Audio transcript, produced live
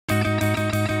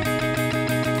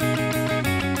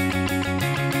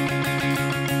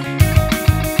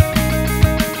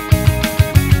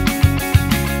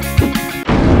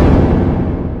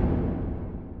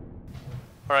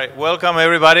right, welcome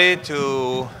everybody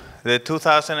to the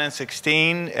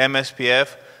 2016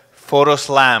 MSPF Photo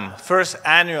Slam, first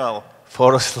annual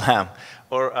Photo Slam,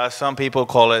 or as some people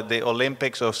call it, the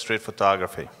Olympics of street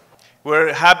photography.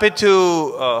 We're happy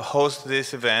to host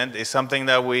this event. It's something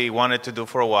that we wanted to do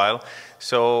for a while.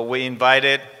 So we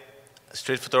invited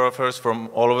street photographers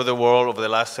from all over the world over the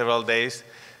last several days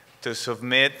to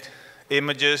submit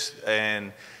images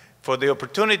and for the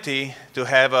opportunity to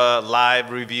have a live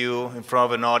review in front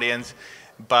of an audience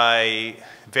by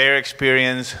very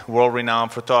experienced,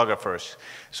 world-renowned photographers.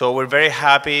 So we're very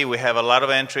happy. We have a lot of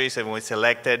entries, and we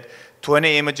selected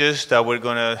 20 images that we're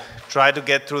going to try to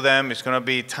get through them. It's going to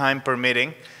be time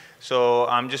permitting. So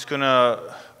I'm just going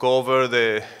to go over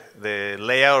the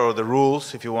layout or the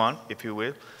rules, if you want, if you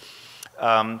will.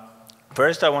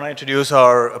 First, I want to introduce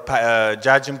our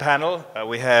judging panel.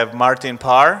 We have Martin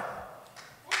Parr.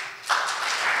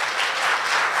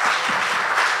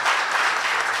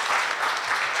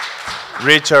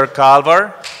 Richard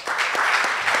Kalvar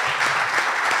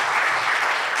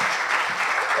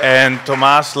and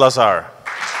Tomasz Lazar.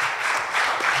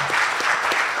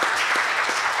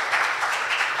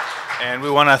 And we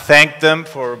want to thank them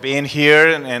for being here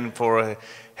and for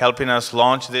helping us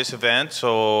launch this event.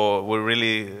 So we're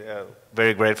really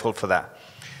very grateful for that.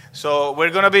 So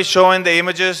we're going to be showing the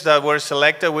images that were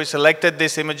selected. We selected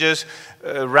these images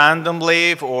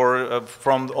randomly or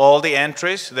from all the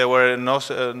entries. There were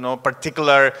no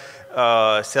particular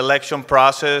selection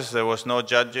process. There was no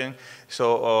judging.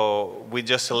 So we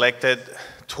just selected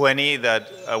 20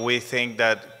 that we think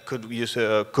that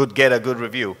could get a good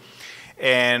review.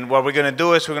 And what we're going to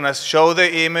do is we're going to show the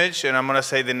image, and I'm going to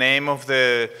say the name of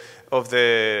the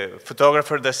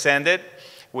photographer that sent it.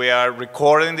 We are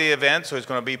recording the event, so it's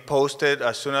going to be posted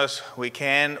as soon as we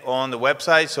can on the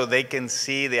website so they can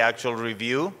see the actual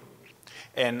review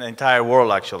and the entire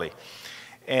world, actually.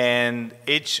 And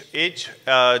each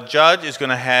judge is going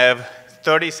to have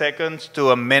 30 seconds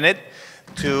to a minute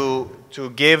to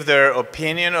give their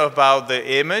opinion about the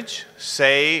image,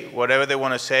 say whatever they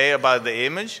want to say about the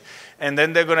image, and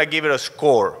then they're going to give it a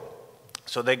score.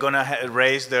 So they're going to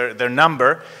raise their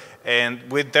number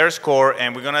and with their score,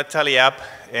 and we're going to tally up,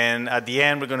 and at the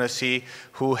end we're going to see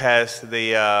who has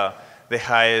the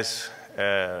highest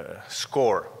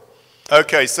score.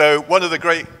 Okay, so one of the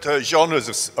great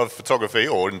genres of photography,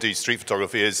 or indeed street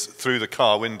photography, is through the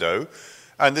car window,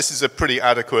 and this is a pretty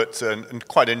adequate and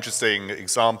quite interesting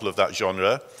example of that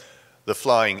genre. The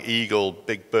flying eagle,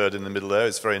 big bird in the middle there,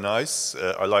 is very nice.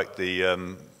 I like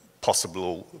the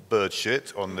possible bird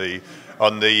shit on the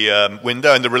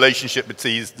window, and the relationship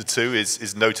between the two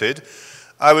is noted.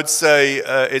 I would say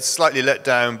it's slightly let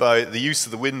down by the use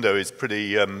of the window is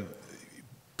pretty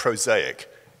prosaic.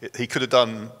 He could have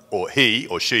done, or he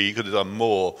or she could have done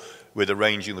more with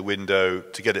arranging the window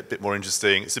to get it a bit more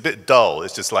interesting. It's a bit dull.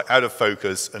 It's just like out of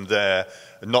focus and there,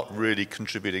 and not really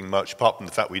contributing much, apart from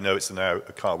the fact we know it's now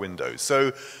a car window.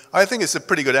 So I think it's a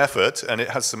pretty good effort, and it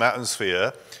has some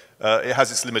atmosphere. It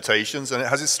has its limitations, and it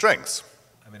has its strengths.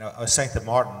 I mean, I was saying to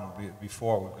Martin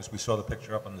before, because we saw the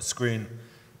picture up on the screen,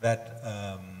 that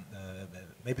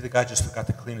maybe the guy just forgot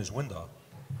to clean his window.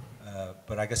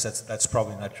 But I guess that's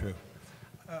probably not true.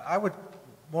 I would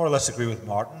more or less agree with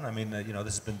Martin. I mean, you know,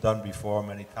 this has been done before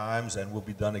many times and will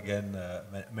be done again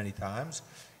many times.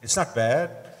 It's not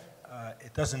bad.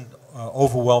 It doesn't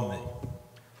overwhelm me.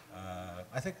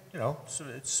 I think, you know,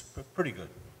 it's pretty good.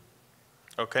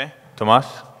 Okay. Tomasz?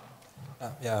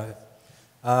 Yeah.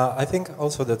 I think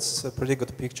also that's a pretty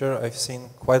good picture. I've seen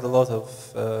quite a lot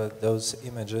of those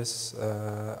images.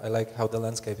 I like how the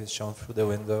landscape is shown through the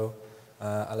window.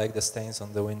 I like the stains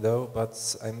on the window,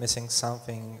 but I'm missing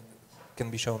something can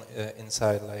be shown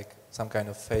inside, like some kind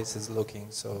of faces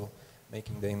looking, so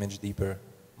making the image deeper,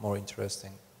 more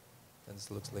interesting. And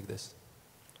it looks like this.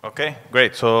 Okay,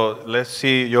 great. So let's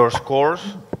see your scores.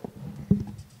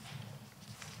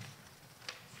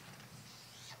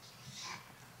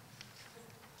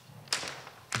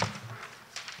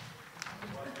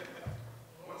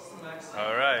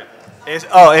 All right.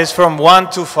 It's from 1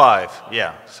 to 5.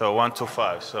 Yeah, so 1 to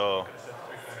 5. So,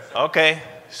 okay.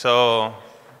 So,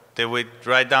 did we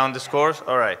write down the scores?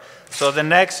 All right. So the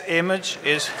next image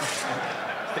is,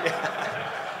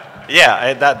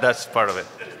 yeah, that's part of it.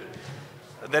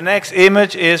 The next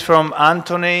image is from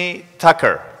Anthony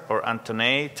Tucker, or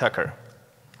Anthony Tucker.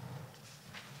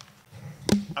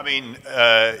 I mean,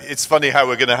 it's funny how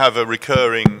we're going to have a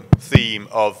recurring theme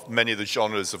of many of the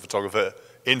genres of photography.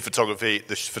 In photography,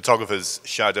 the photographer's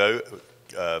shadow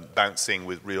bouncing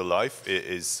with real life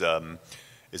is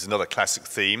another classic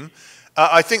theme.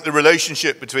 I think the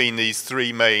relationship between these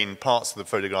three main parts of the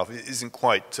photograph isn't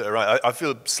quite right. I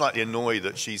feel slightly annoyed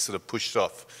that she's sort of pushed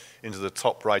off into the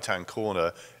top right-hand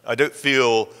corner. I don't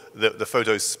feel that the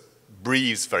photo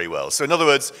breathes very well. So in other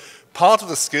words, part of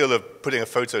the skill of putting a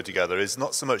photo together is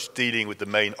not so much dealing with the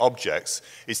main objects,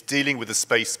 it's dealing with the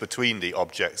space between the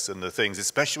objects and the things,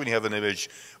 especially when you have an image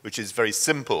which is very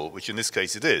simple, which in this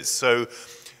case it is. So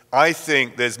I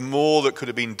think there's more that could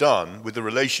have been done with the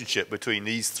relationship between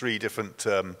these three different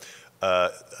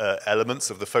elements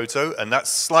of the photo, and that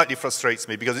slightly frustrates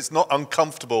me because it's not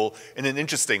uncomfortable in an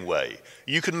interesting way.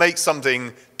 You can make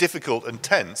something difficult and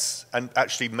tense and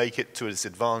actually make it to its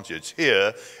advantage.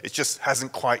 Here, it just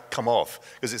hasn't quite come off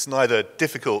because it's neither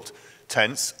difficult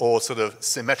tense or sort of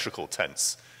symmetrical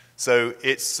tense. So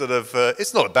it's sort of,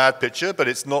 it's not a bad picture, but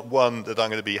it's not one that I'm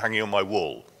going to be hanging on my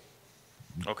wall.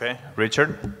 Okay,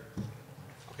 Richard?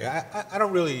 Okay, I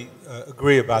don't really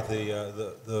agree about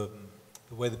the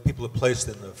way that people are placed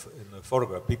in the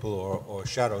photograph. People or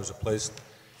shadows are placed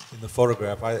in the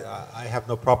photograph. I have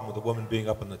no problem with the woman being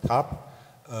up on the top.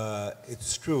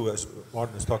 It's true, as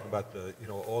Martin was talking about,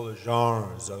 all the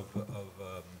genres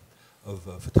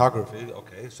of photography.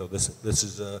 Okay, so this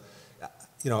is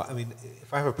I mean,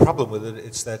 if I have a problem with it,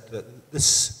 it's that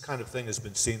this kind of thing has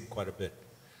been seen quite a bit.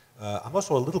 I'm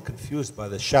also a little confused by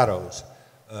the shadows.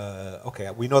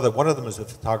 Okay, we know that one of them is a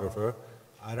photographer.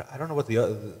 I don't know what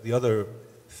the other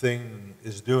thing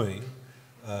is doing,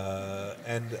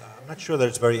 and I'm not sure that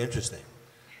it's very interesting.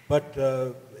 But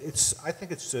I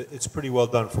think it's pretty well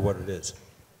done for what it is.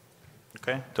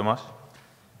 Okay, Tomasz?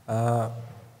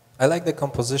 I like the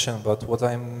composition, but what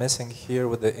I'm missing here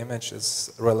with the image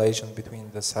is relation between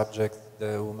the subject,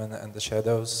 the woman, and the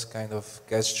shadows, kind of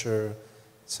gesture.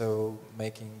 So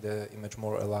making the image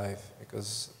more alive,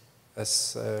 because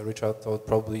as Richard told,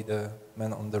 probably the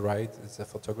man on the right is a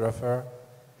photographer,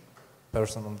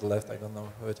 person on the left, I don't know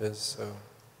who it is. So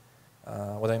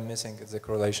what I'm missing is the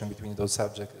correlation between those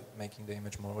subjects, making the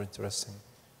image more interesting.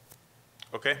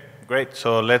 Okay, great.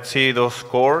 So let's see those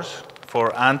scores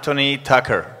for Anthony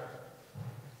Tucker.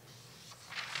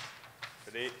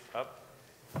 Ready, up.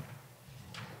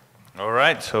 All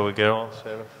right, so we get all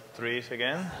set of threes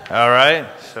again. All right,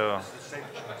 so.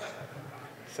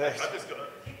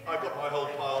 I've got my whole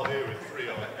pile here with 3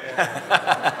 on it.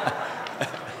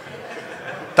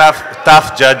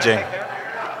 Tough judging.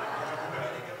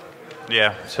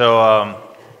 Yeah, so,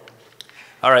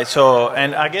 all right, so,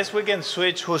 and I guess we can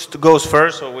switch who goes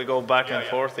first, so we go back and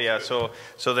forth. Yeah, so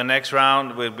the next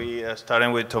round will be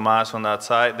starting with Tomasz on that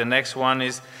side. The next one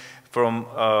is from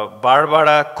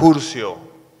Barbara Curcio.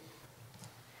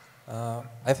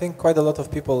 I think quite a lot of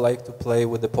people like to play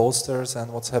with the posters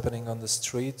and what's happening on the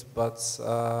street, but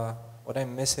what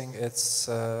I'm missing is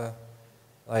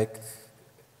like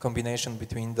combination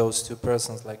between those two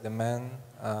persons, like the man,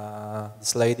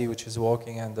 this lady which is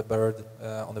walking, and the bird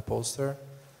on the poster.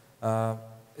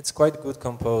 It's quite good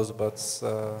composed, but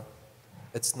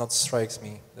it's not strikes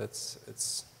me that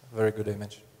it's a very good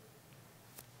image.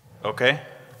 Okay,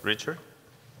 Richard?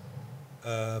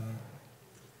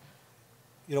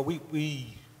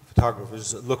 We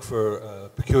photographers look for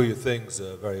peculiar things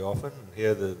very often.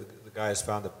 Here, the guy has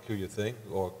found a peculiar thing,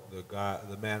 or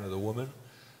the man or the woman.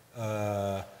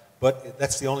 But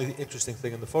that's the only interesting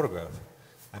thing in the photograph.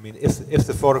 I mean, if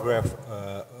the photograph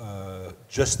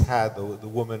just had the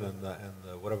woman and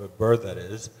the whatever bird that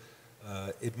is,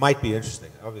 it might be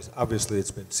interesting. Obviously,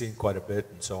 it's been seen quite a bit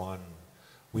and so on.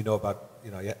 We know about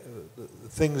the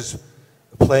things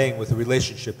playing with the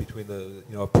relationship between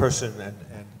a person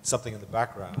and something in the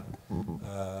background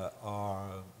are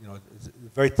it's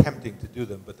very tempting to do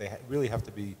them, but they really have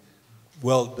to be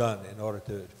well done in order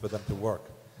for them to work.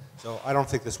 So I don't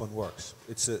think this one works.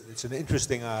 It's an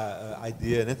interesting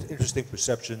idea, an interesting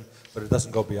perception, but it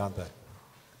doesn't go beyond that.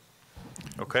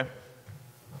 Okay.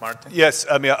 Martin? Yes,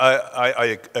 I mean,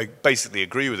 I basically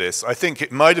agree with this. I think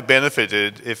it might have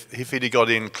benefited if he'd got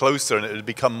in closer and it had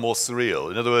become more surreal.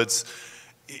 In other words,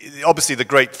 obviously the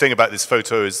great thing about this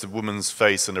photo is the woman's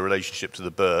face and the relationship to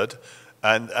the bird.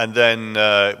 And then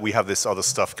we have this other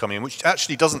stuff coming in, which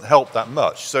actually doesn't help that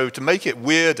much. So to make it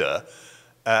weirder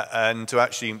and to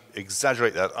actually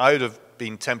exaggerate that, I would have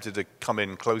been tempted to come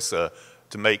in closer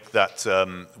to make that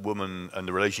woman and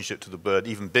the relationship to the bird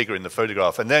even bigger in the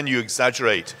photograph. And then you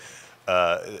exaggerate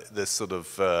that sort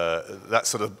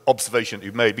of observation that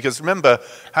you've made. Because remember,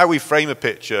 how we frame a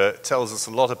picture tells us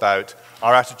a lot about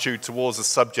our attitude towards the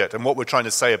subject and what we're trying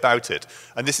to say about it.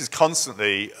 And this is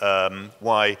constantly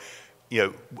why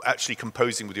actually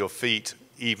composing with your feet,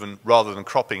 even rather than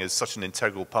cropping, is such an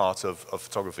integral part of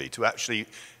photography. To actually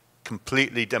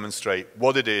completely demonstrate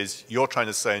what it is you're trying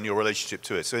to say in your relationship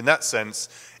to it. So in that sense,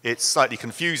 it's slightly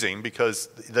confusing because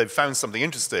they've found something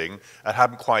interesting and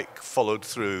haven't quite followed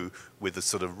through with the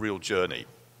sort of real journey.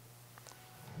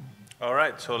 All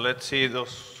right, so let's see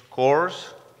those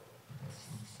scores.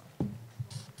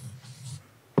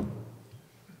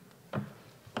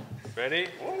 Ready?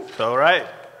 All right.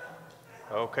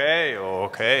 Okay,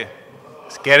 okay.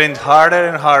 It's getting harder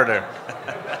and harder.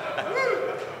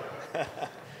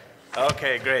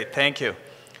 Okay, great, thank you.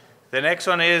 The next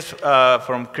one is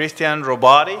from Christian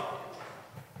Robati.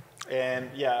 And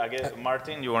yeah, I guess,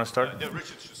 Martin, you want to start? Yeah,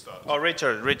 Richard should start. Oh,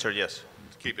 Richard, yes.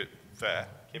 To keep it fair.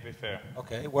 Keep it fair.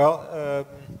 Okay, well,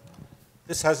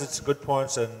 this has its good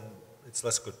points and its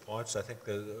less good points. I think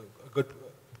a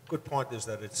good point is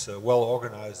that it's well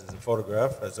organized as a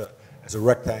photograph, as a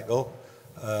rectangle.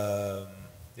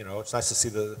 You know, it's nice to see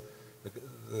the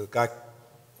guy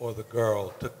or the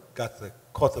girl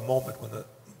caught the moment when the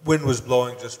wind was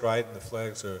blowing just right and the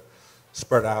flags are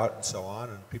spread out and so on,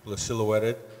 and people are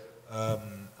silhouetted.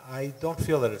 I don't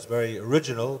feel that it's very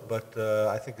original, but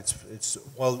I think it's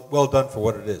well done for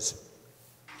what it is.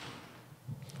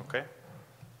 Okay,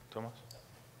 Thomas.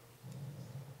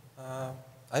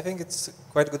 I think it's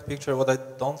quite a good picture. What I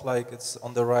don't like, it's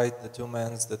on the right, the two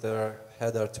men that their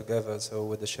head are together, so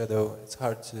with the shadow, it's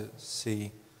hard to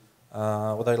see.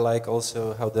 What I like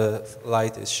also, how the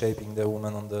light is shaping the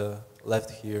woman on the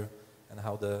left here, and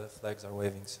how the flags are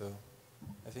waving, so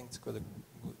I think it's quite a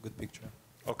good picture.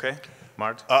 Okay,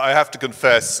 Mart. I have to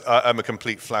confess, I'm a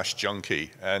complete Flash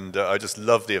junkie, and I just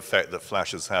love the effect that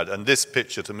Flash has had. And this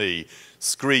picture, to me,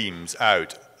 screams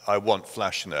out, I want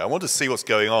Flash in there. I want to see what's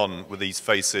going on with these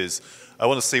faces. I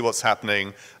want to see what's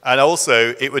happening. And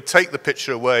also, it would take the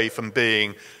picture away from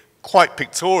being quite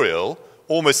pictorial,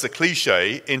 almost a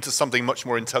cliche, into something much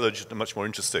more intelligent and much more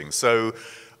interesting. So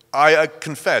I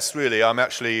confess, really, I'm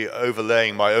actually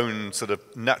overlaying my own sort of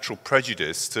natural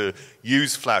prejudice to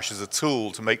use Flash as a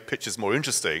tool to make pictures more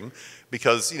interesting,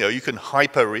 because, you know, you can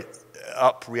hyper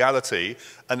up reality,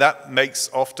 and that makes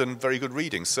often very good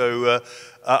reading. So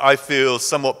I feel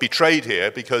somewhat betrayed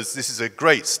here, because this is a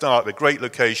great start, a great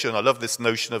location. I love this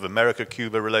notion of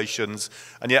America-Cuba relations,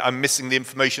 and yet I'm missing the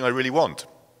information I really want.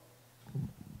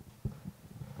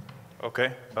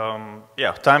 Okay,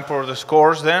 yeah, time for the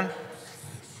scores then.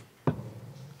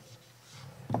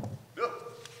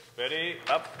 Ready,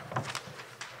 up.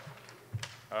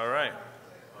 All right.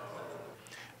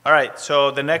 All right,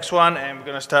 so the next one, and we're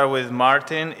going to start with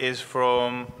Martin, is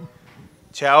from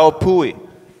Chao Pui.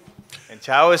 And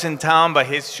Chao is in town, but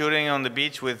he's shooting on the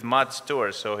beach with Matt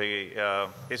Stewart, so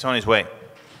he's on his way.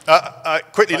 I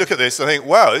quickly look at this and I think,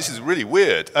 wow, this is really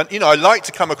weird. And, you know, I like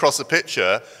to come across a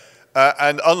picture,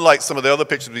 and unlike some of the other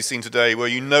pictures we've seen today, where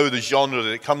you know the genre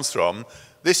that it comes from,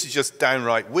 this is just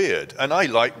downright weird. And I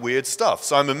like weird stuff.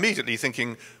 So I'm immediately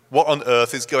thinking, what on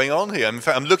earth is going on here? In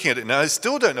fact, I'm looking at it now, I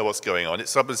still don't know what's going on.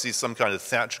 It's obviously some kind of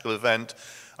theatrical event.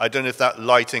 I don't know if that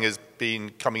lighting has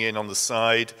been coming in on the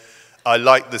side. I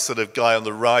like the sort of guy on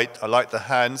the right. I like the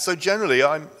hand. So generally,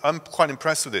 I'm quite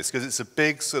impressed with this, because it's a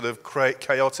big sort of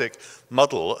chaotic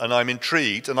muddle, and I'm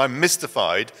intrigued, and I'm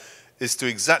mystified as to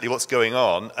exactly what's going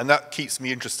on, and that keeps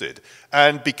me interested.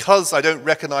 And because I don't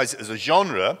recognize it as a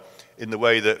genre, in the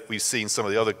way that we've seen some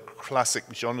of the other classic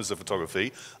genres of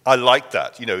photography, I like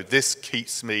that. You know, this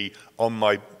keeps me on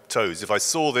my toes. If I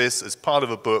saw this as part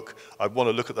of a book, I'd want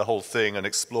to look at the whole thing and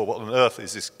explore what on earth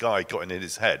is this guy got in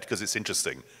his head, because it's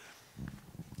interesting.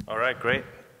 All right, great.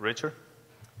 Richard?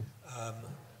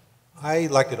 I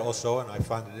like it also, and I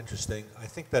find it interesting. I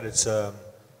think that it's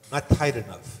not tight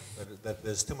enough, that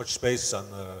there's too much space on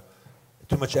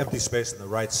too much empty space on the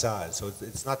right side, so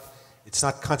it's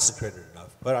not concentrated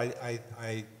enough. But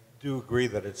I do agree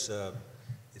that it's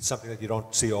something that you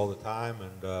don't see all the time,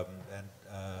 and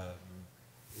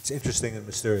it's interesting and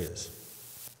mysterious.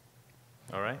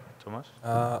 All right, Tomasz?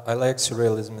 I like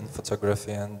surrealism in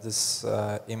photography, and this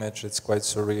image, it's quite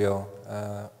surreal,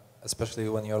 especially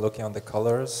when you're looking on the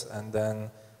colors, and then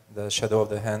the shadow of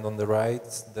the hand on the right,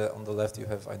 on the left you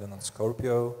have, I don't know,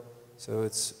 Scorpio. So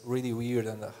it's really weird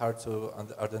and hard to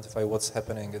identify what's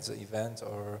happening. It's an event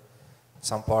or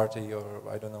some party or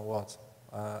I don't know what.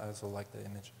 I also like the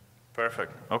image.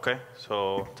 Perfect. Okay,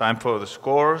 so time for the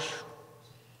scores.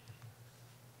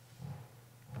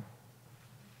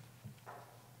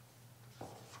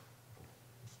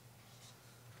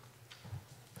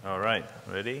 All right,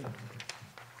 ready?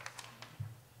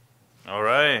 All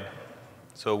right,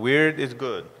 so weird is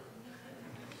good.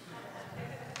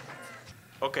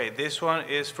 Okay, this one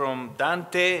is from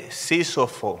Dante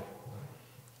Sisofo.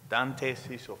 Dante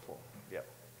Sisofo, yeah.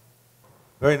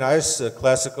 Very nice,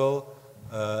 classical,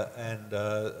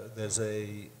 There's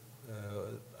I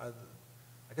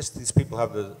guess these people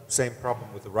have the same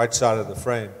problem with the right side of the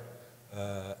frame.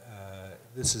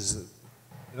 This is,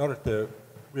 in order to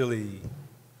really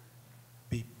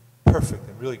be perfect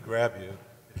and really grab you,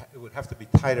 it would have to be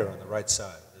tighter on the right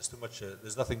side. There's too much,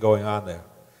 there's nothing going on there,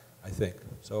 I think.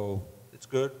 So it's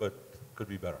good, but could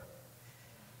be better.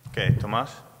 Okay,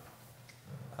 Tomasz?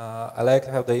 I like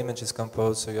how the image is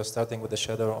composed, so you're starting with the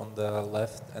shadow on the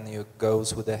left and you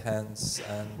goes with the hands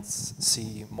and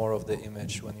see more of the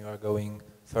image when you are going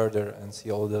further and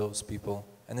see all those people.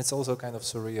 And it's also kind of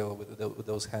surreal with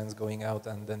those hands going out,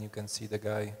 and then you can see the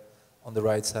guy on the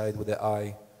right side with the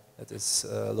eye that is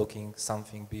looking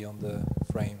something beyond the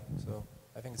frame. So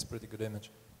I think it's a pretty good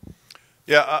image.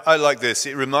 Yeah, I like this.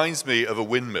 It reminds me of a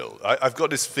windmill. I've got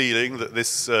this feeling that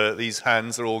these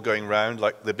hands are all going round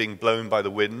like they're being blown by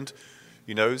the wind,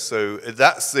 you know. So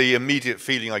that's the immediate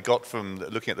feeling I got from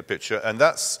looking at the picture, and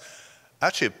that's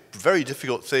actually a very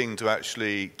difficult thing to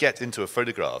actually get into a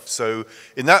photograph. So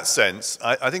in that sense,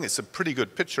 I think it's a pretty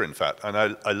good picture, in fact, and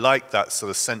I like that sort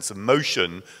of sense of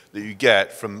motion that you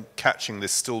get from catching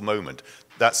this still moment.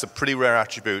 That's a pretty rare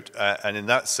attribute, and in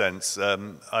that sense,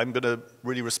 I'm going to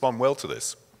really respond well to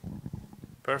this.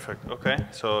 Perfect, okay.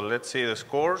 So let's see the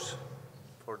scores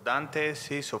for Dante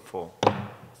Sisofo.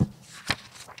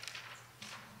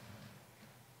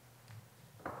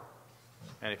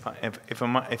 And if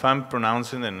I'm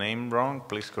pronouncing the name wrong,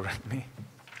 please correct me.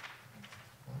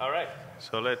 All right,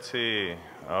 so let's see.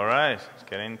 All right, it's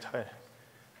getting tight.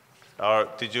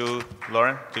 Did you,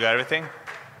 Lauren, did you got everything?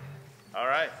 All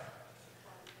right.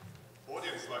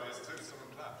 Audience like this too,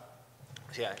 someone clap.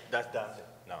 Yeah, that's Dante.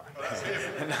 No. Oh, that's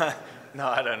him. No,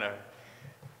 I don't know.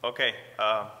 Okay.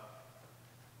 All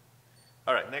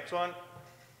right, next one.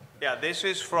 Yeah, this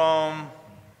is from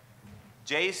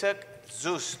Jacek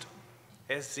Zust.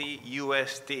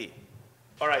 S-Z-U-S-T.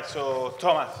 All right, so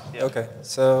Thomas. Yeah. Okay,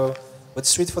 so with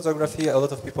street photography, a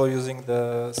lot of people are using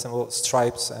the symbol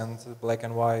stripes and black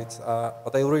and white,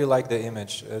 but I really like the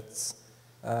image. It's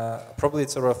probably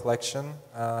it's a reflection,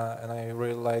 and I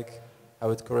really like how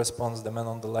it corresponds the man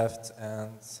on the left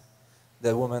and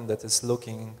the woman that is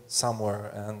looking somewhere,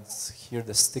 and here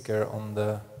the sticker on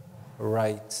the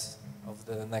right of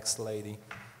the next lady.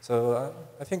 So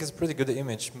I think it's a pretty good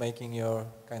image, making your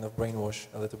kind of brainwash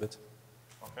a little bit.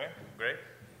 Okay, great.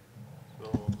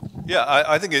 So Yeah,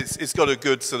 I think it's got a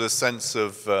good sort of sense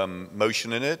of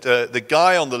motion in it. The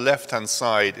guy on the left-hand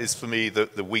side is, for me,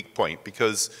 the weak point,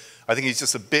 because I think he's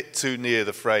just a bit too near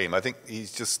the frame. I think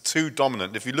he's just too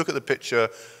dominant. If you look at the picture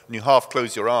and you half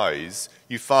close your eyes,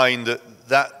 you find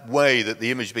that way that the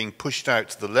image is being pushed out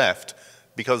to the left,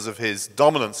 because of his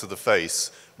dominance of the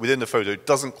face within the photo,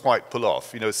 doesn't quite pull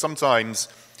off. You know, sometimes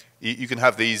you can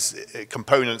have these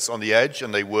components on the edge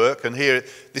and they work, and here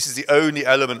this is the only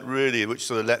element really which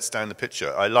sort of lets down the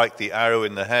picture. I like the arrow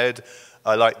in the head,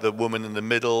 I like the woman in the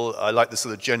middle, I like the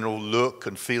sort of general look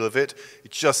and feel of it.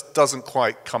 It just doesn't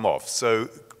quite come off. So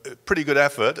pretty good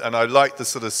effort, and I like the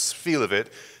sort of feel of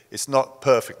it. It's not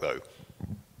perfect though.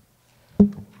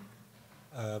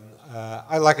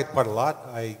 I like it quite a lot.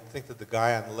 I think that the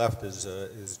guy on the left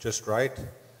is just right.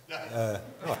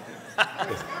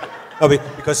 No,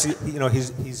 because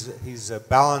he's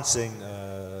balancing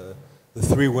the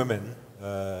three women.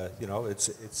 You know,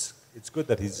 it's good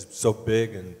that he's so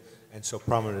big and so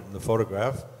prominent in the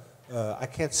photograph. I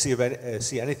can't see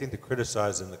anything to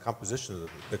criticize in the composition of the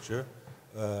picture.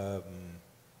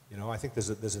 You know, I think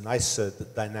there's a nice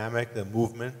dynamic, the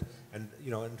movement, and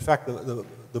you know, in fact,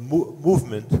 the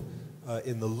movement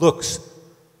in the looks.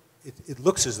 It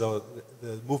looks as though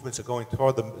the movements are going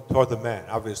toward the man.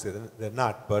 Obviously, they're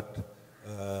not, but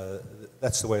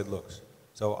that's the way it looks.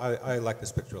 So I like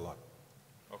this picture a lot.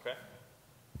 okay.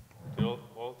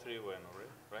 All three went already,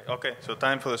 right? Okay, so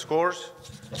time for the scores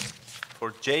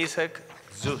for Jacek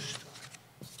Zust.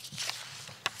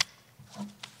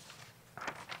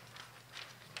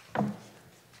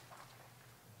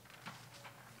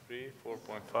 3,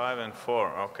 4.5, and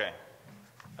 4. Okay.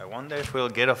 I wonder if we'll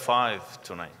get a 5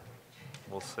 tonight.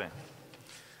 We'll see.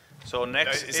 So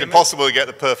next, it's impossible to get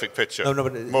the perfect picture. No,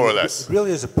 but more or less. It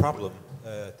really is a problem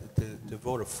to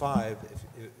vote a 5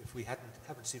 if we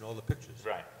haven't seen all the pictures.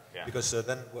 Right. Yeah. Because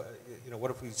then, you know,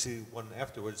 what if we see one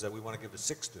afterwards that we want to give a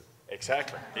 6 to?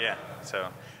 Exactly. Yeah. So,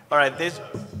 all right.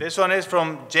 This one is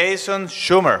from Jason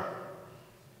Schumer,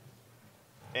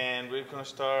 and we're gonna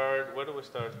start. Where do we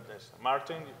start? This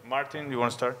Martin, you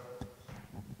want to start?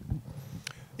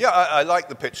 Yeah, I like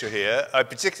the picture here. I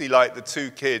particularly like the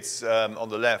two kids on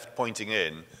the left pointing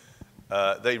in.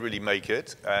 They really make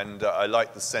it. And I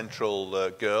like the central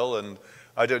girl. And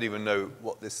I don't even know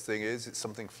what this thing is. It's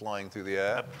something flying through the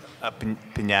air. A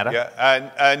piñata. Yeah,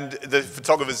 and the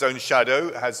photographer's own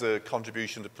shadow has a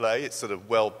contribution to play. It's sort of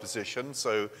well positioned.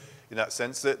 So in that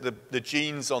sense, the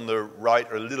genes on the right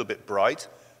are a little bit bright,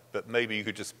 but maybe you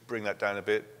could just bring that down a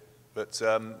bit. But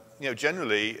you know,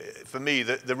 generally, for me,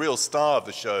 the real star of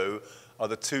the show are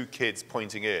the two kids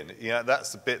pointing in. You know,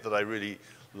 that's the bit that I really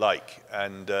like,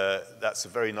 and that's a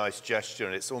very nice gesture,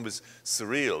 and it's almost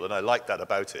surreal, and I like that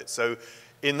about it. So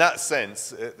in that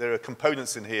sense, there are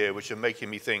components in here which are making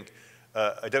me think,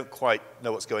 I don't quite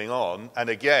know what's going on, and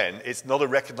again, it's not a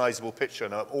recognizable picture,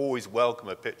 and I always welcome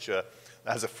a picture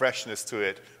that has a freshness to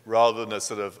it, rather than a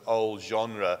sort of old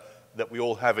genre that we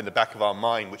all have in the back of our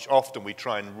mind, which often we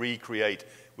try and recreate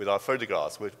with our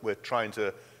photographs. We're trying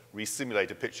to re-simulate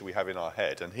a picture we have in our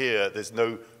head, and here, there's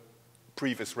no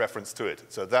previous reference to it.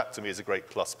 So that, to me, is a great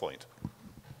plus point.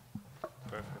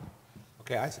 Perfect.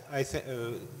 Okay, I think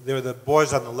there are the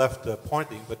boys on the left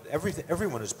pointing, but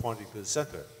everyone is pointing to the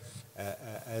center.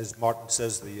 As Martin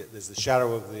says, there's the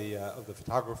shadow of the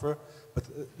photographer, but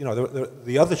you know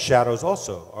the other shadows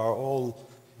also are all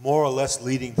more or less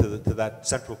leading to that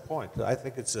central point. I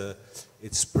think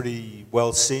it's pretty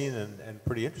well seen and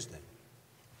pretty interesting.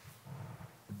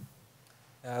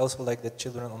 I also like the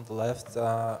children on the left.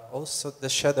 Also the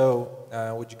shadow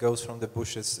which goes from the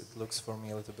bushes, it looks for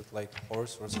me a little bit like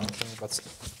horse or something, but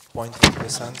pointing to the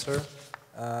center.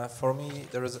 For me,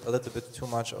 there is a little bit too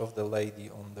much of the lady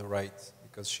on the right,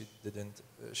 because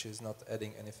she's not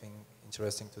adding anything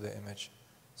interesting to the image.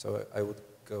 So I would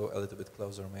go a little bit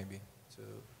closer maybe to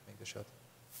make the shot.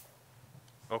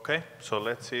 Okay, so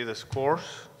let's see the scores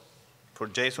for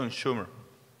Jason Schumer.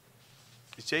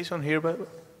 Is Jason here, by the way?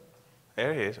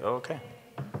 There he is. Oh, okay.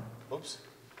 Oops.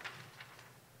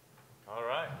 All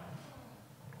right.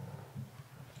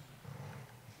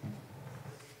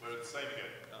 We're the same again.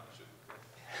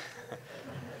 Oh,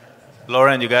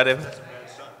 Lauren, you got it?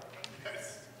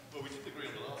 yes. Well, we did agree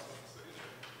on the last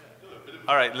one. So,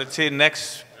 All right, let's see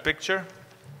next picture.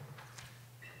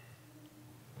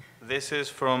 This is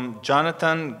from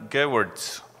Jonathan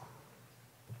Gewertz.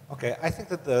 Okay, I think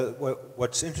that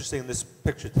what's interesting in this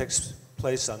picture takes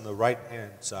place on the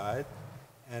right-hand side,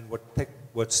 and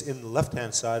what's in the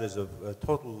left-hand side is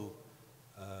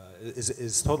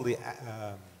is totally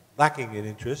lacking in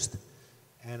interest.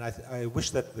 And I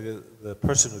wish that the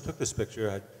person who took this picture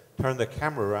had turned the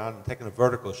camera around and taken a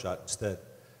vertical shot instead.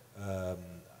 I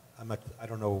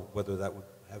don't know whether that would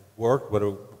have worked,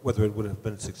 whether it would have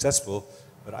been successful,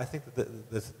 but I think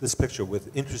that this picture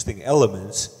with interesting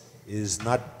elements is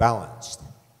not balanced.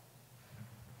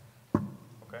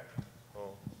 Okay.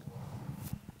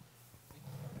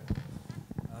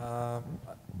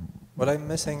 What I'm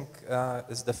missing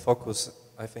is the focus,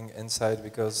 I think, inside,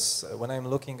 because when I'm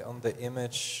looking on the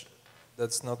image,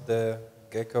 that's not the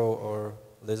gecko or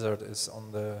lizard is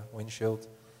on the windshield,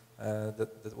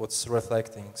 that what's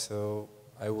reflecting. So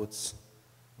I would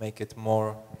make it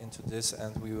more into this,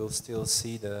 and we will still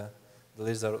see the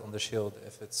lizard on the shield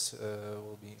if it's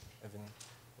will be even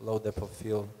low depth of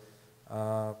field.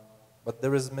 But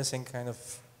there is missing kind of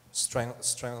strong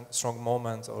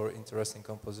moment or interesting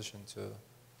composition to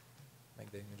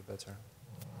make the image better.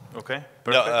 Okay.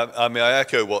 no, I mean, I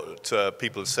echo what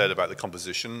people have said about the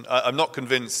composition. I'm not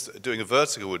convinced doing a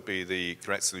vertical would be the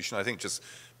correct solution. I think just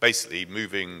basically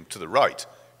moving to the right.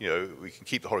 You know, we can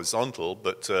keep the horizontal,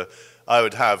 but I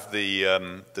would have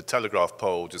the telegraph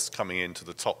pole just coming into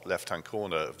the top left-hand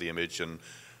corner of the image, and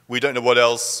we don't know what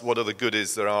other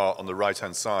goodies there are on the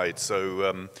right-hand side.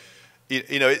 So,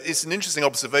 you know, it's an interesting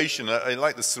observation. I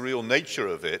like the surreal nature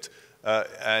of it,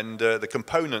 and the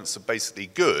components are basically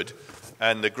good,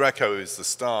 and the Greco is the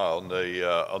star on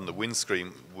the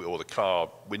windscreen or the car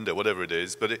window, whatever it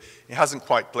is, but it hasn't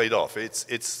quite played off.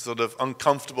 It's sort of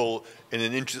uncomfortable in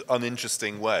an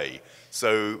uninteresting way.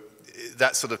 So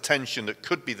that sort of tension that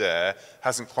could be there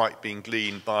hasn't quite been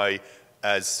gleaned by,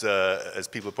 as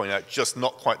people point out, just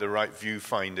not quite the right view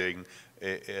finding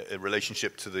a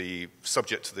relationship to the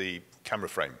subject to the camera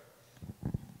frame.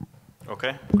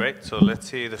 Okay, great. So let's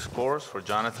see the scores for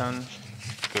Jonathan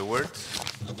Gewertz.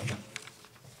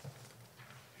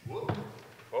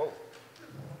 Oh.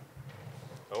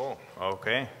 Oh,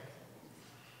 okay.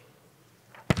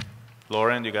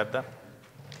 Lauren, you got that?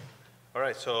 All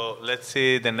right, so let's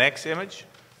see the next image.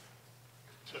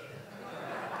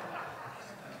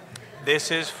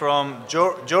 This is from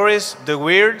Joris the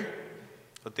Weird.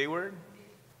 What the word?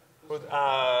 Who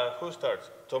starts?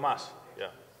 Tomasz.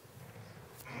 Yeah.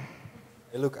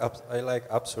 I like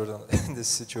absurd in this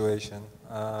situation,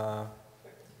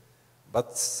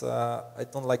 but I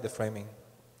don't like the framing.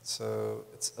 So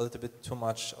it's a little bit too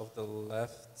much of the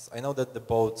left. I know that the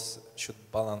boat should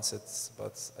balance it,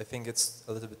 but I think it's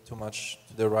a little bit too much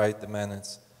to the right, the man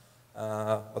is.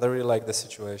 But I really like the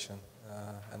situation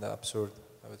and the absurd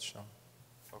of it shown.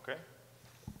 Okay.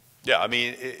 Yeah, I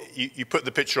mean, you put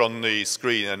the picture on the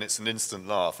screen and it's an instant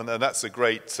laugh, and that's a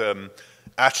great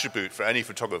attribute for any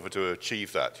photographer to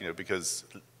achieve that, you know, because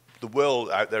the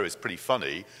world out there is pretty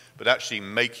funny, but actually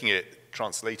making it,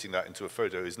 translating that into a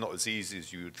photo is not as easy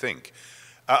as you would think.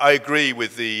 I agree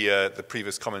with the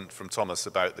previous comment from Thomas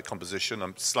about the composition.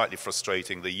 I'm slightly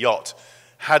frustrating. The yacht,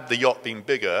 had the yacht been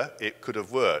bigger, it could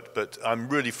have worked, but I'm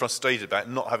really frustrated about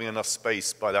not having enough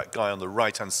space by that guy on the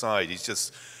right-hand side. He's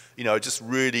just, you know, just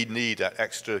really need that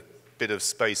extra bit of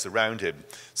space around him.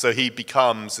 So he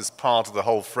becomes as part of the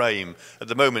whole frame. At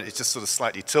the moment, it's just sort of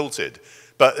slightly tilted.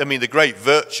 But, I mean, the great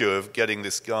virtue of getting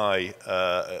this guy,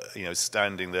 you know,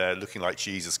 standing there looking like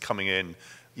Jesus coming in,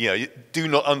 you know, do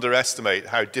not underestimate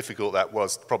how difficult that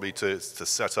was probably to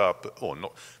set up, or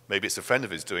not, maybe it's a friend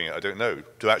of his doing it, I don't know,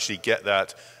 to actually get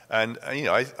that. And you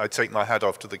know, I take my hat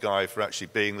off to the guy for actually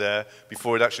being there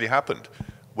before it actually happened,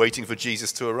 waiting for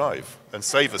Jesus to arrive and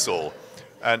save us all.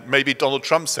 And maybe Donald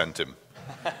Trump sent him.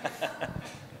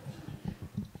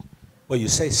 Well, you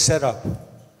say set up.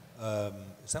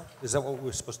 Is that what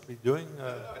we're supposed to be doing? No. I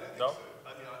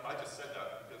mean, I just said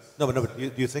that because... No, but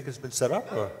do you think it's been set up?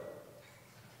 Or?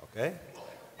 Okay.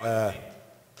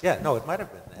 Yeah, no, it might have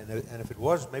been. And if it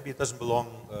was, maybe it doesn't belong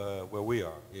where we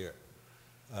are here.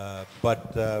 No,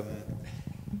 I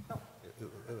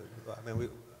mean,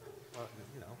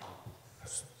 you know,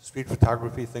 street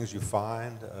photography, things you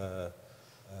find.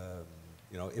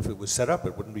 You know, if it was set up,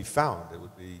 it wouldn't be found. It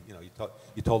would be, you know,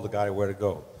 you told the guy where to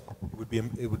go.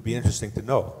 It would be interesting to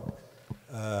know.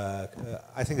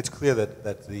 I think it's clear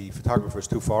that the photographer is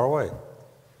too far away.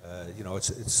 You know,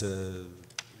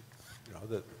 you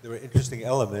know, there are interesting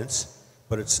elements,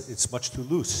 but it's much too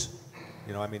loose.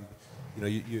 You know, I mean, you know,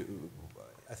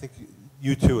 I think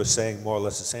you two are saying more or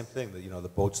less the same thing, that, you know, the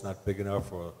boat's not big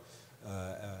enough, or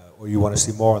you want to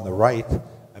see more on the right.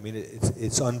 I mean,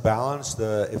 it's unbalanced.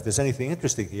 If there's anything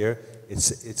interesting here,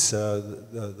 it's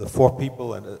the four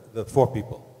people and the four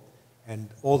people, and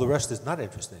all the rest is not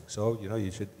interesting. So, you know,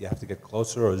 you have to get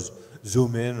closer, or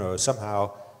zoom in, or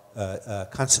somehow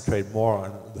concentrate more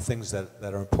on the things that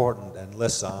are important and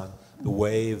less on the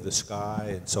wave, the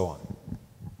sky, and so on.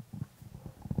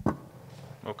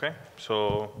 Okay,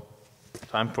 so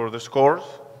time for the scores.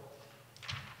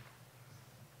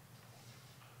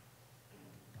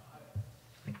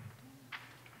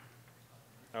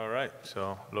 All right,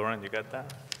 so Lauren, you got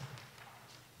that?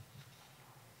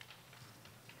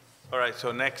 All right,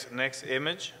 so next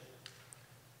image.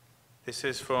 This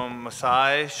is from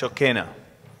Masai Shokena.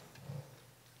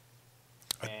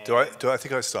 Do I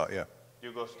think I start? Yeah.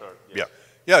 You go start. Yes. Yeah.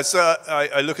 Yeah, so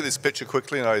I look at this picture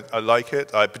quickly and I like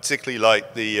it. I particularly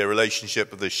like the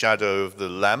relationship of the shadow of the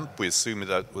lamp. We assume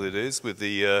that's what it is, with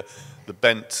the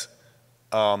bent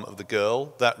arm of the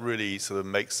girl. That really sort of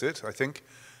makes it, I think.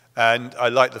 And I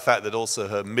like the fact that also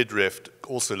her midriff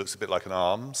also looks a bit like an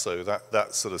arm, so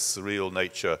that sort of surreal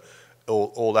nature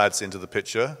all adds into the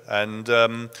picture.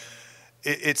 And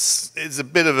it's a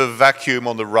bit of a vacuum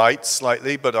on the right,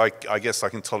 slightly, but I guess I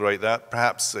can tolerate that.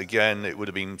 Perhaps, again, it would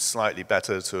have been slightly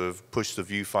better to have pushed the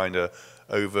viewfinder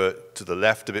over to the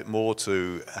left a bit more,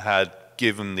 to had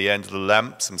given the end of the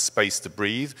lamp some space to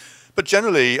breathe. But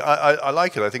generally, I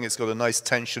like it. I think it's got a nice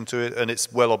tension to it, and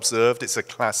it's well observed. It's a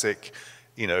classic,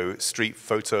 you know, street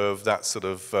photo of that sort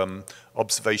of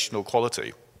observational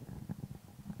quality.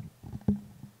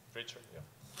 Richard,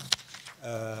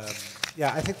 yeah.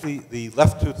 Yeah, I think the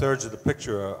left two-thirds of the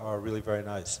picture are really very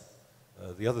nice.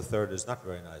 The other third is not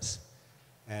very nice.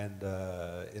 And,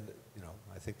 you know,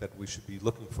 I think that we should be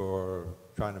looking for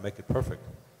trying to make it perfect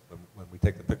when we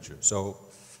take the picture. So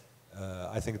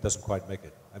I think it doesn't quite make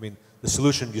it. I mean, the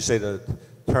solution, you say, to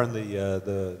turn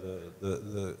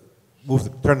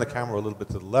turn the camera a little bit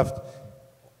to the left,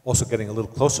 also getting a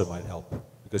little closer might help,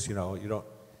 because, you know, you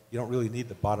don't really need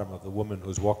the bottom of the woman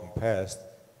who's walking past.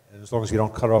 And as long as you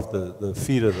don't cut off the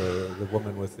feet of the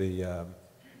woman with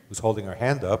who's holding her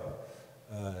hand up,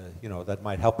 you know, that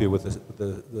might help you with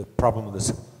the problem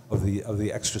of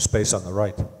the extra space on the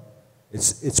right.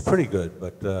 It's pretty good,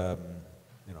 but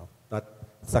you know,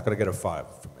 it's not going to get a 5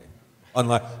 for me,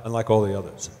 unlike all the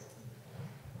others.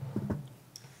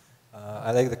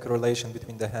 I like the correlation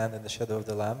between the hand and the shadow of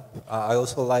the lamp. I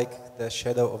also like the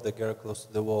shadow of the girl close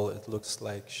to the wall. It looks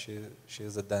like she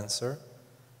is a dancer.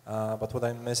 But what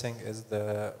I'm missing is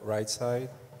the right side,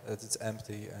 that it's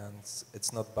empty and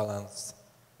it's not balanced,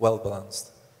 well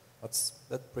balanced. That's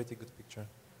a pretty good picture.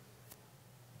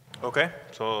 Okay,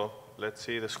 so let's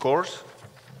see the scores.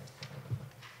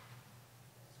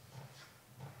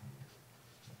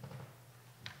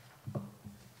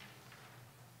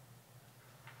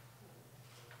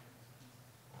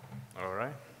 All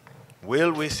right.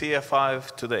 Will we see a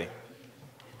 5 today?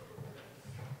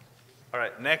 All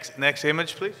right, next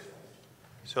image, please.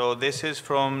 So this is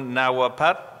from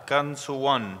Nawapat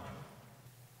Kansuwan.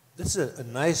 This is a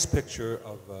nice picture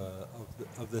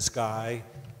of this guy,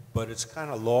 but it's kind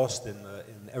of lost in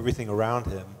everything around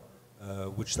him,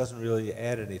 which doesn't really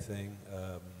add anything,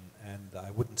 and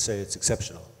I wouldn't say it's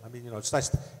exceptional. I mean, you know, it's nice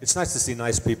to see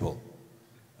nice people,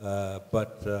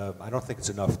 but I don't think it's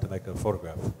enough to make a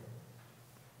photograph.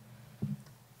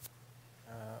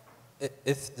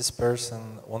 If this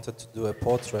person wanted to do a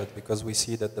portrait, because we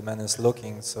see that the man is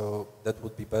looking, so that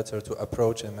would be better to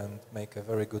approach him and make a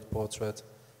very good portrait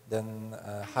than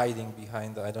hiding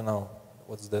behind, I don't know,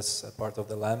 what's this, a part of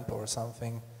the lamp or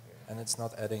something, and it's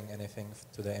not adding anything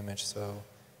to the image. So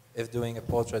if doing a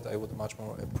portrait, I would much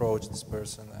more approach this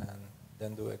person and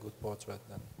then do a good portrait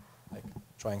than like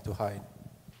trying to hide.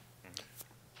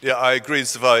 Yeah, I agree,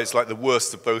 Savai. It's like the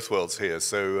worst of both worlds here.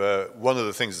 So one of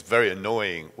the things that's very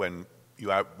annoying when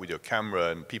you're out with your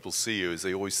camera and people see you is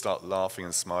they always start laughing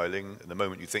and smiling at the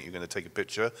moment you think you're going to take a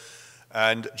picture.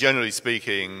 And generally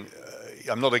speaking,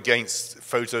 I'm not against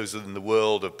photos in the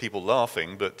world of people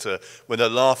laughing, but when they're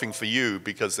laughing for you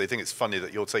because they think it's funny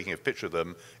that you're taking a picture of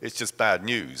them, it's just bad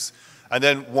news. And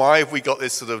then why have we got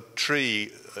this sort of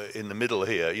tree in the middle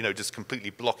here, you know, just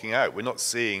completely blocking out? We're not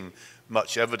seeing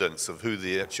much evidence of who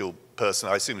the actual person,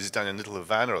 I assume is down in Little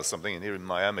Havana or something, and here in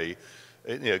Miami,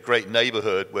 you know, great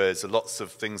neighborhood where there's lots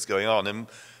of things going on. And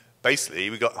basically,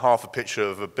 we got half a picture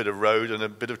of a bit of road and a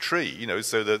bit of tree, you know,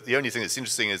 so the only thing that's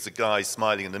interesting is the guy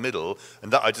smiling in the middle,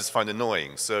 and that I just find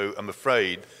annoying. So I'm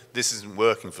afraid this isn't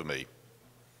working for me.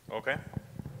 Okay,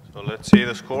 so let's see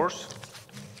the scores.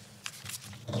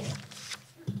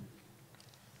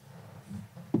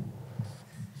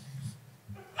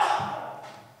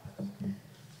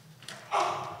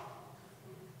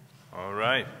 All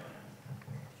right.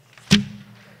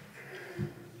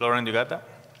 Lauren, you got that?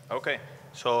 Okay.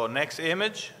 So next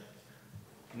image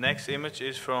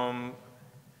is from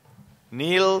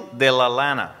Neil De La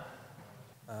Lana.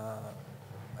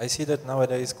 I see that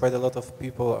nowadays quite a lot of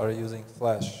people are using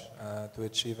flash to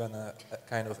achieve a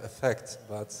kind of effect,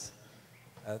 but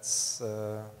it's,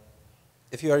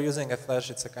 if you are using a flash,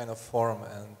 it's a kind of form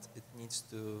and it needs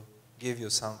to give you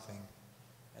something.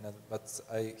 But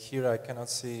here I cannot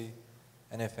see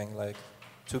anything. Like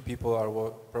two people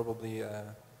are probably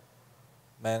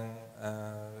man,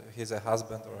 he's a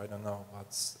husband, or I don't know,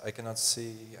 but I cannot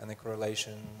see any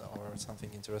correlation or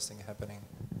something interesting happening.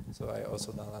 So I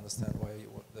also don't understand why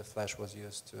the flash was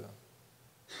used to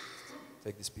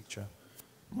take this picture.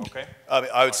 Okay. I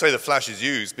mean, I would say the flash is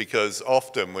used because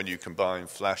often when you combine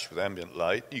flash with ambient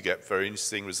light, you get very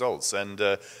interesting results. And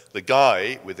the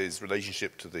guy, with his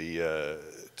relationship to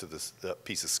the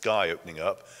piece of sky opening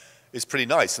up, is pretty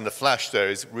nice, and the flash there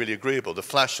is really agreeable. The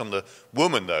flash on the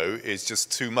woman, though, is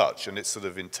just too much, and it's sort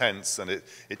of intense, and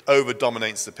it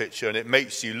over-dominates the picture, and it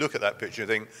makes you look at that picture and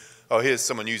think, oh, here's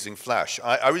someone using flash.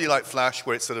 I really like flash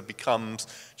where it sort of becomes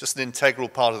just an integral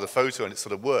part of the photo, and it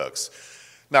sort of works.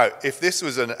 Now, if this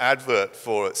was an advert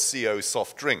for CO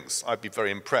soft drinks, I'd be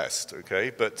very impressed,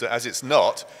 okay? But as it's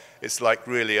not, it's like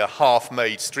really a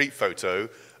half-made street photo.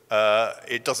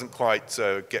 It doesn't quite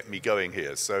get me going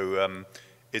here, so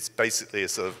it's basically a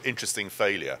sort of interesting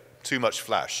failure. Too much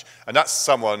flash. And that's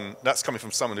coming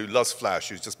from someone who loves flash,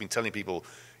 who's just been telling people,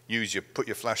 put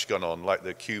your flash gun on, like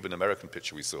the Cuban-American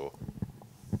picture we saw.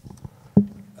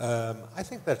 I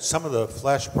think that some of the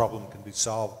flash problem can be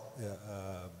solved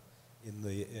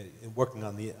in working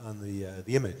on the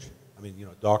image. I mean, you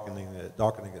know, darkening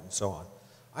it and so on.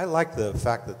 I like the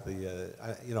fact that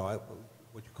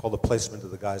what you call the placement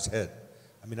of the guy's head.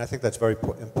 I mean, I think that's very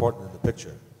important in the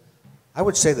picture. I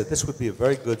would say that this would be a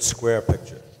very good square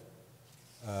picture,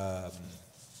 and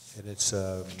it's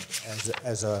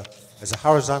as a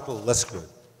horizontal, less good.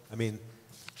 I mean,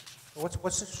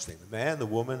 what's interesting? The man, the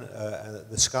woman,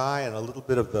 the sky, and a little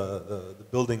bit of the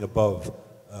building above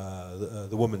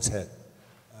the woman's head.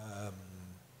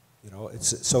 You know,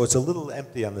 it's a little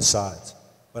empty on the sides,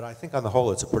 but I think on the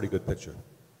whole, it's a pretty good picture.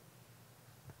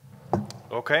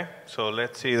 Okay, so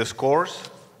let's see the scores.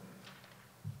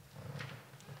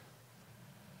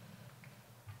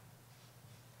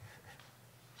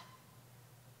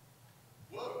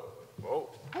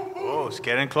 Oh, it's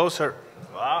getting closer.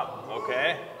 Wow,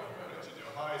 okay.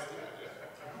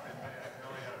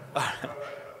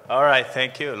 All right,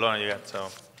 thank you. Lauren, you got so.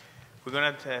 We're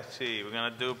going to see, we're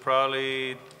going to do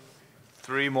probably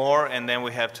 3 more, and then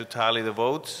we have to tally the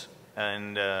votes,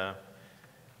 and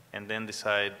then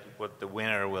decide what the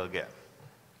winner will get.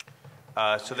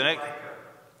 So the next,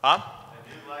 huh?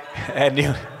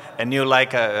 And you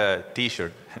like a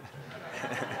T-shirt.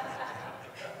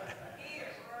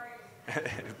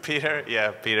 Peter,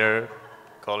 yeah, Peter,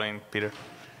 calling Peter.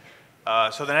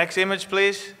 So the next image,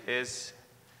 please, is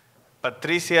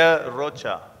Patricia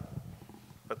Rocha.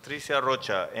 Patricia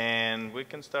Rocha, and we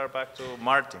can start back to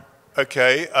Martin.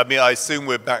 Okay, I mean, I assume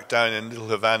we're back down in Little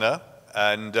Havana,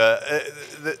 and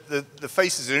the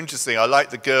faces are interesting. I like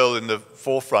the girl in the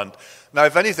forefront. Now,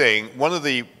 if anything, one of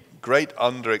the great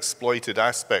underexploited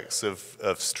aspects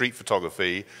of street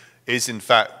photography is, in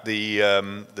fact, the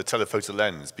telephoto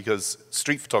lens, because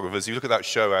street photographers, you look at that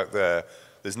show out there,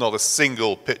 there's not a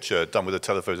single picture done with a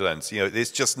telephoto lens. You know,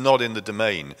 it's just not in the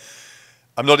domain.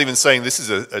 I'm not even saying this is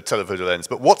a telephoto lens,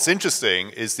 but what's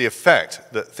interesting is the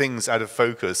effect that things out of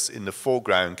focus in the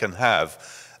foreground can have.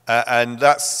 And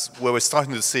that's where we're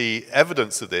starting to see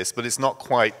evidence of this, but it's not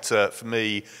quite, for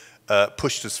me,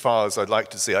 pushed as far as I'd like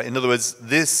to see. In other words,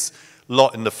 this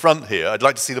lot in the front here, I'd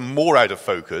like to see them more out of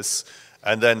focus,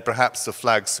 and then perhaps the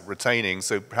flags retaining,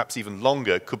 so perhaps even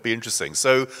longer, could be interesting.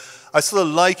 So I sort of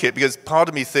like it, because part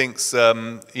of me thinks,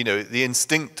 you know, the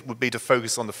instinct would be to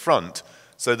focus on the front.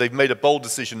 So they've made a bold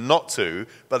decision not to,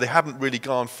 but they haven't really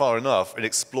gone far enough in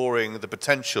exploring the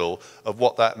potential of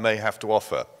what that may have to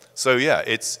offer. So yeah,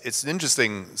 it's an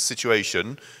interesting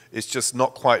situation. It's just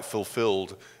not quite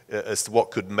fulfilled as to what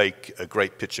could make a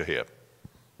great picture here.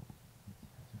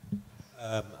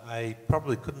 I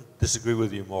probably couldn't disagree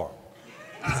with you more.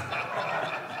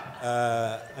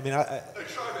 I mean,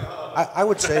 I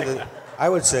would say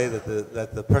that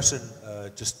the person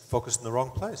just focused in the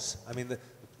wrong place. I mean, the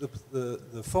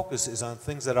focus is on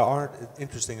things that aren't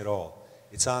interesting at all.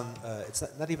 It's on it's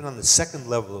not even on the second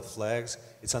level of flags.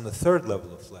 It's on the third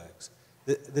level of flags.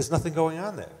 There's nothing going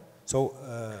on there. So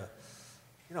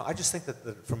you know, I just think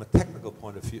that from a technical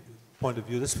point of view,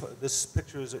 this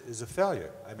picture is a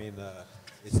failure. I mean,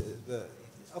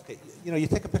 okay, you know, you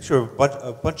take a picture of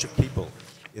a bunch of people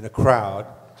in a crowd.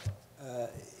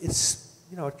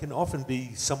 You know, it can often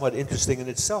be somewhat interesting in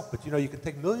itself, but you know, you can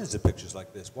take millions of pictures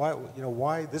like this. Why, you know,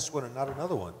 why this one and not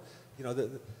another one? You know,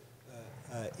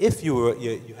 if he or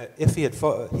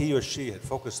she had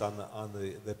focused on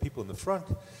the people in the front,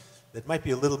 that might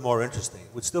be a little more interesting.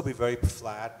 It would still be very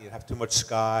flat. You'd have too much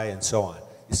sky and so on.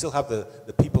 You still have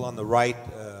the people on the right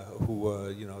who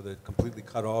you know, they're completely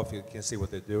cut off. You can't see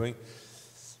what they're doing.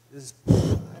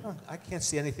 I can't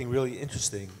see anything really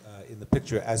interesting in the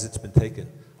picture as it's been taken.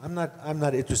 I'm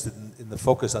not interested in the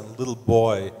focus on a little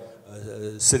boy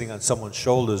sitting on someone's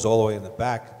shoulders all the way in the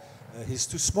back. He's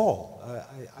too small.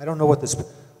 I don't know what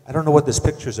this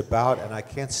picture is about, and I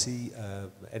can't see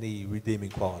any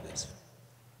redeeming qualities.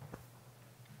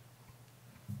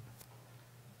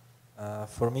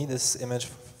 For me, this image,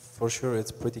 for sure,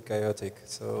 it's pretty chaotic.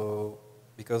 So,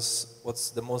 because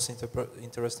what's the most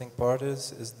interesting part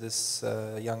is this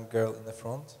young girl in the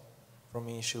front. For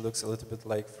me, she looks a little bit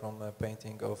like from a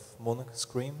painting of Munch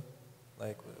Scream,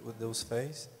 like with those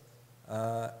face.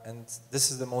 And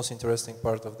this is the most interesting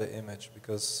part of the image,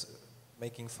 because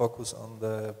making focus on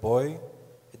the boy,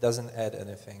 it doesn't add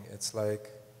anything. It's like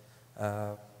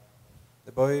the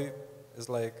boy is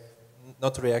like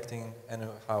not reacting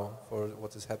anyhow for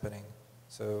what is happening.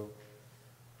 So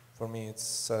for me,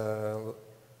 it's the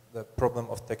problem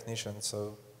of technician.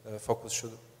 So the focus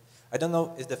should, I don't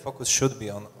know if the focus should be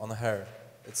on her.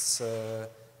 It's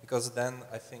because then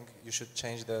I think you should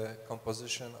change the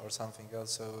composition or something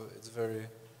else. So it's very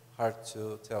hard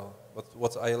to tell. But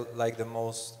what I like the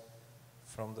most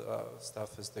from the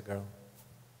stuff is the girl.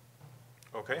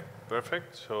 Okay,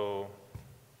 perfect. So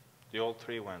the all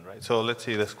three went, right? So let's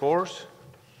see the scores.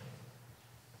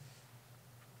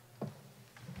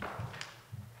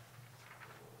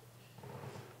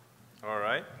 All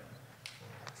right.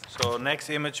 So next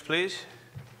image, please.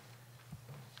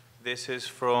 This is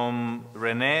from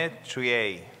René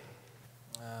Trier.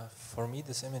 For me,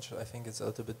 this image, I think it's a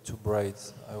little bit too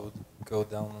bright. I would go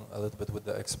down a little bit with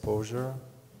the exposure.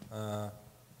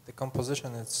 The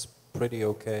composition is pretty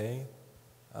okay.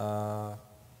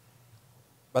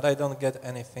 But I don't get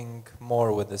anything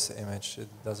more with this image. It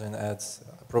doesn't add,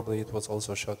 probably it was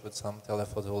also shot with some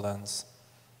telephoto lens.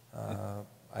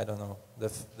 I don't know.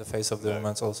 The face of the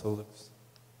woman also looks...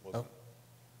 No?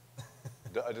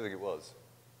 I don't think it was.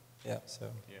 Yeah,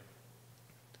 so...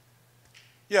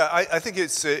 Yeah, I think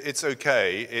it's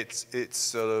okay. It's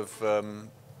sort of...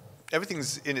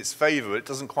 everything's in its favor. It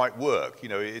doesn't quite work. You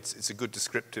know, it's a good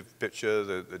descriptive picture.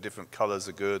 The different colors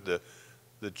are good.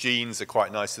 The jeans are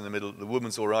quite nice in the middle. The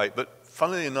woman's all right. But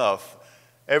funnily enough,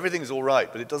 everything's all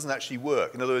right, but it doesn't actually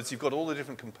work. In other words, you've got all the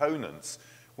different components.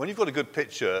 When you've got a good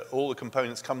picture, all the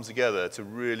components come together to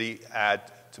really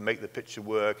add, to make the picture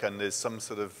work, and there's some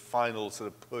sort of final sort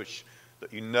of push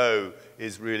that you know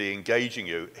is really engaging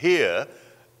you. Here,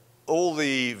 all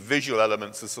the visual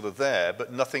elements are sort of there,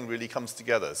 but nothing really comes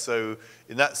together. So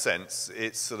in that sense,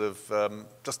 it sort of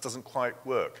just doesn't quite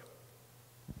work.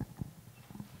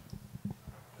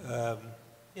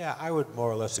 Yeah, I would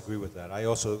more or less agree with that. I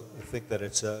also think that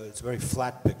it's a very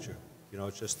flat picture. You know,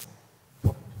 it's just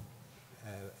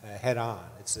head on.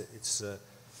 You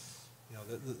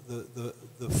know,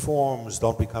 the forms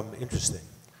don't become interesting.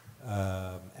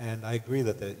 And I agree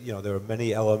that you know, there are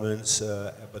many elements,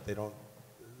 but they don't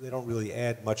really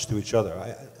add much to each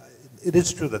other. It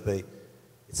is true that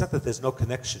it's not that there's no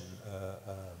connection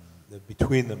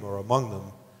between them or among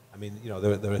them. I mean, you know,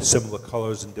 there are similar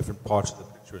colors in different parts of the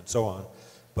picture and so on,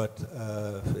 but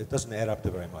it doesn't add up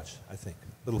to very much, I think.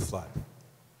 A little flat.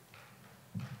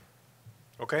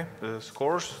 Okay, the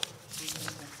scores.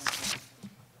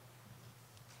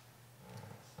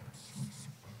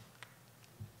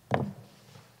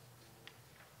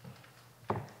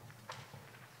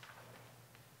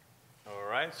 All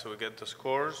right, so we get the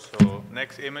scores. So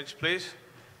next image, please.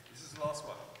 This is the last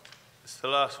one. It's the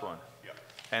last one. Yeah.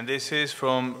 And this is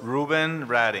from Ruben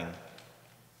Radding.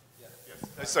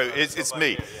 Yes. So it's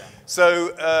me. So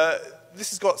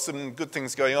this has got some good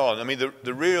things going on. I mean,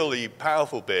 the really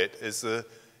powerful bit is the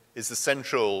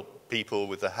central people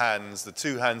with the hands, the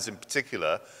two hands in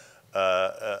particular.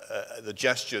 The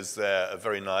gestures there are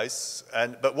very nice.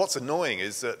 But what's annoying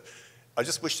is that I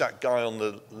just wish that guy on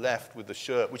the left with the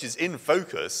shirt, which is in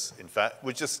focus, in fact,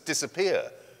 would just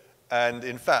disappear. And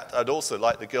in fact, I'd also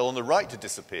like the girl on the right to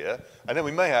disappear, and then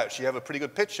we may actually have a pretty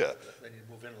good picture. Then you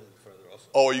move in a little further also.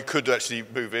 Or you could actually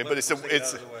move in, but it's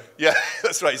yeah,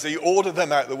 that's right. So you order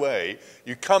them out of the way,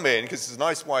 you come in, because it's a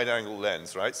nice wide-angle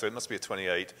lens, right? So it must be a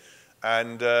 28,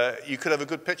 and you could have a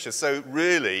good picture. So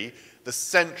really, the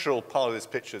central part of this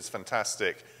picture is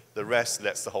fantastic. The rest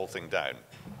lets the whole thing down.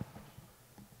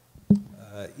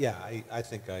 Yeah, I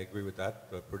think I agree with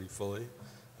that pretty fully.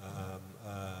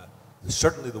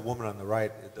 Certainly, the woman on the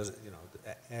right, it does, you know,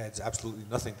 adds absolutely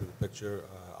nothing to the picture.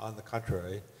 On the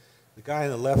contrary, the guy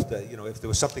on the left, you know, if there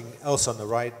was something else on the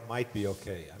right, might be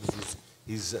okay. I mean,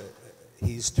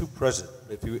 he's too present.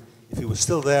 If he was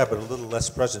still there but a little less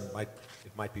present,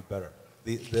 it might be better.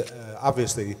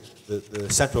 Obviously, the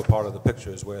central part of the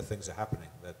picture is where things are happening.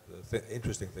 That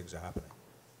interesting things are happening.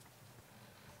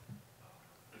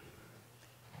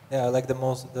 Yeah, I like the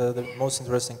most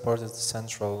interesting part is the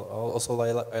central. Also,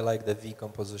 I like the V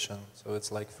composition. So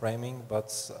it's like framing, but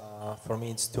for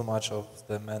me it's too much of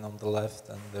the man on the left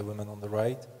and the women on the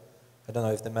right. I don't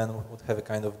know if the man would have a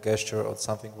kind of gesture or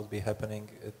something would be happening.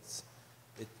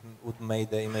 It would make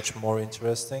the image more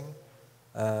interesting.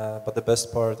 But the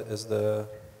best part is the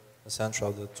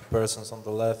central, the two persons on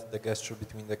the left, the gesture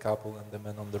between the couple and the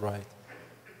man on the right.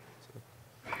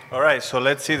 All right, so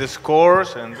let's see the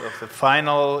scores and of the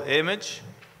final image.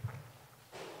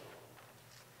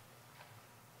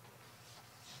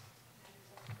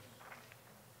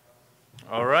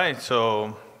 All right,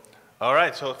 so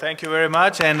thank you very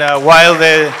much. And while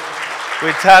we're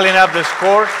tallying up the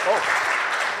scores,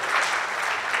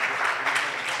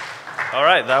 all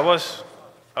right, that was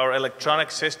our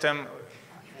electronic system.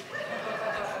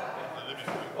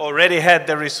 Already had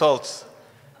the results.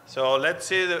 So let's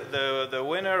see, the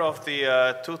winner of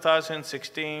the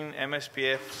 2016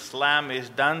 MSPF Slam is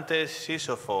Dante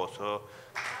Sisofo. So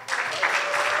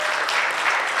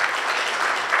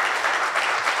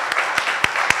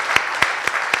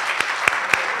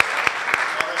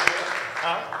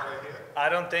I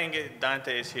don't think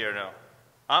Dante is here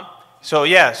now. So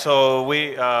yeah, so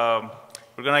we're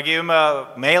gonna give him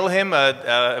mail him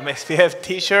a MSPF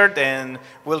T-shirt, and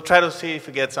we'll try to see if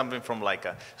we get something from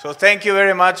Leica. So thank you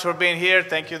very much for being here.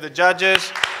 Thank you, the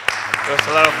judges. It was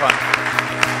a lot of fun.